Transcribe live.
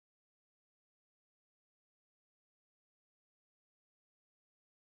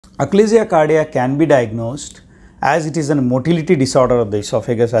Achalasia Cardia can be diagnosed as it is a motility disorder of the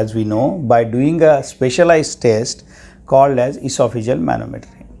esophagus, as we know, by doing a specialized test called as esophageal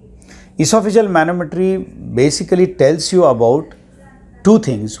manometry. Esophageal manometry basically tells you about two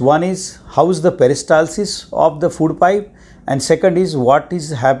things. One is how is the peristalsis of the food pipe, and second is what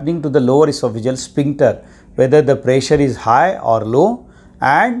is happening to the lower esophageal sphincter, whether the pressure is high or low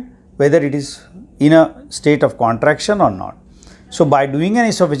and whether it is in a state of contraction or not. So by doing an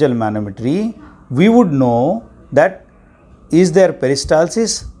esophageal manometry, we would know that is there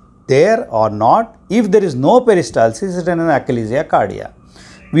peristalsis there or not. If there is no peristalsis, it is an Achalasia Cardia.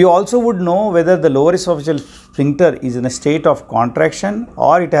 We also would know whether the lower esophageal sphincter is in a state of contraction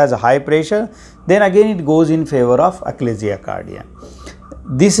or it has a high pressure. Then again it goes in favor of Achalasia Cardia.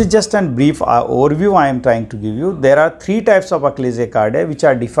 This is just a brief overview I am trying to give you. There are three types of Achalasia Cardia which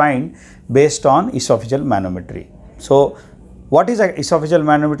are defined based on esophageal manometry. So what is esophageal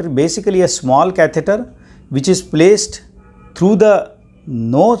manometry? Basically a small catheter which is placed through the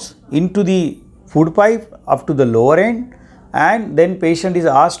nose into the food pipe up to the lower end, and then patient is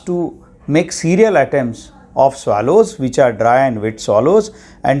asked to make serial attempts of swallows which are dry and wet swallows,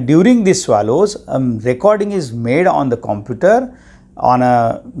 and during these swallows recording is made on the computer on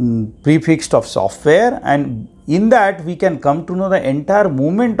a prefixed of software, and in that we can come to know the entire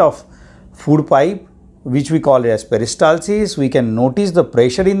movement of food pipe, which we call it as peristalsis. We can notice the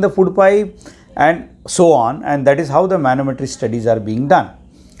pressure in the food pipe and so on, and that is how the manometry studies are being done.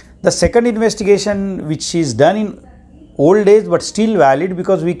 The second investigation, which is done in old days but still valid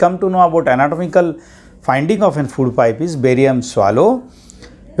because we come to know about anatomical finding of a food pipe, is barium swallow.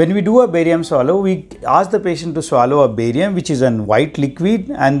 When we do a barium swallow, we ask the patient to swallow a barium which is a white liquid,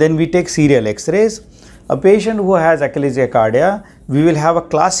 and then we take serial x-rays. A patient who has Achalasia Cardia, we will have a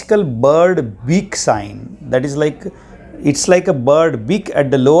classical bird beak sign. That is like, it's like a bird beak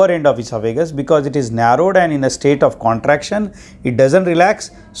at the lower end of esophagus because it is narrowed and in a state of contraction. It doesn't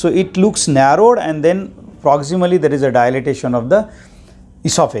relax, so it looks narrowed, and then proximally there is a dilatation of the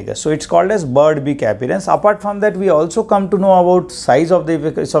esophagus. So it's called as bird beak appearance. Apart from that, we also come to know about size of the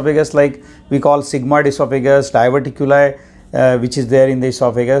esophagus, like we call sigmoid esophagus, diverticuli, which is there in the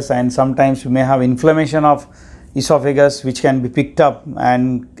esophagus, and sometimes we may have inflammation of esophagus which can be picked up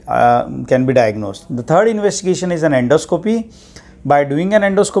and can be diagnosed. The third investigation is an endoscopy. By doing an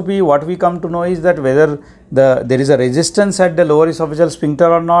endoscopy, what we come to know is that whether there is a resistance at the lower esophageal sphincter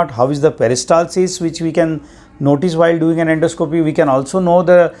or not, how is the peristalsis, which we can notice while doing an endoscopy. We can also know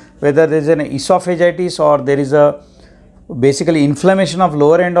whether there is an esophagitis or there is a basically inflammation of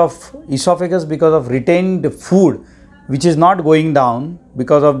lower end of esophagus because of retained food which is not going down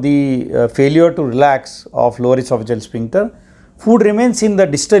because of the failure to relax of lower esophageal sphincter. Food remains in the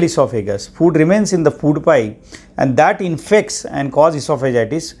distal esophagus, food remains in the food pipe, and that infects and causes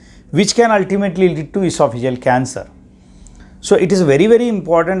esophagitis, which can ultimately lead to esophageal cancer. So it is very, very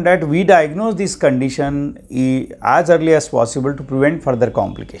important that we diagnose this condition as early as possible to prevent further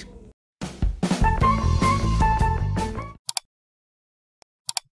complications.